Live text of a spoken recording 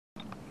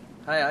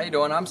Hi, how you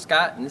doing? I'm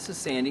Scott, and this is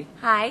Sandy,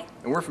 Hi,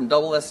 and we're from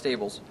Double S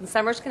Stables. in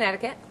Seivers,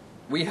 Connecticut.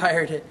 We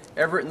hired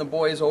Everett and the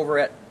boys over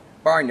at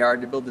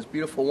Barnyard to build this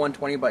beautiful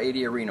 120 by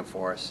 80 arena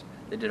for us.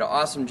 They did an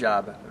awesome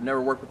job. I've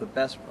never worked with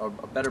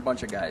a better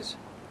bunch of guys.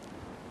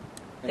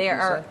 They Anything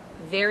to are say?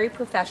 very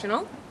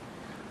professional,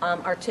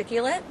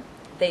 articulate.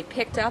 They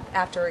picked up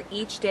after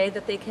each day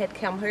that they had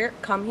come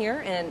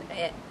here, and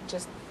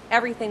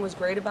everything was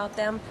great about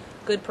them.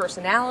 Good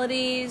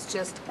personalities.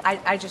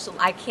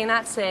 I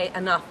cannot say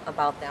enough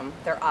about them.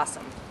 They're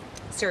awesome.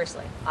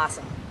 Seriously,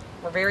 awesome.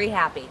 We're very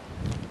happy.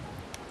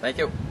 Thank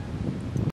you.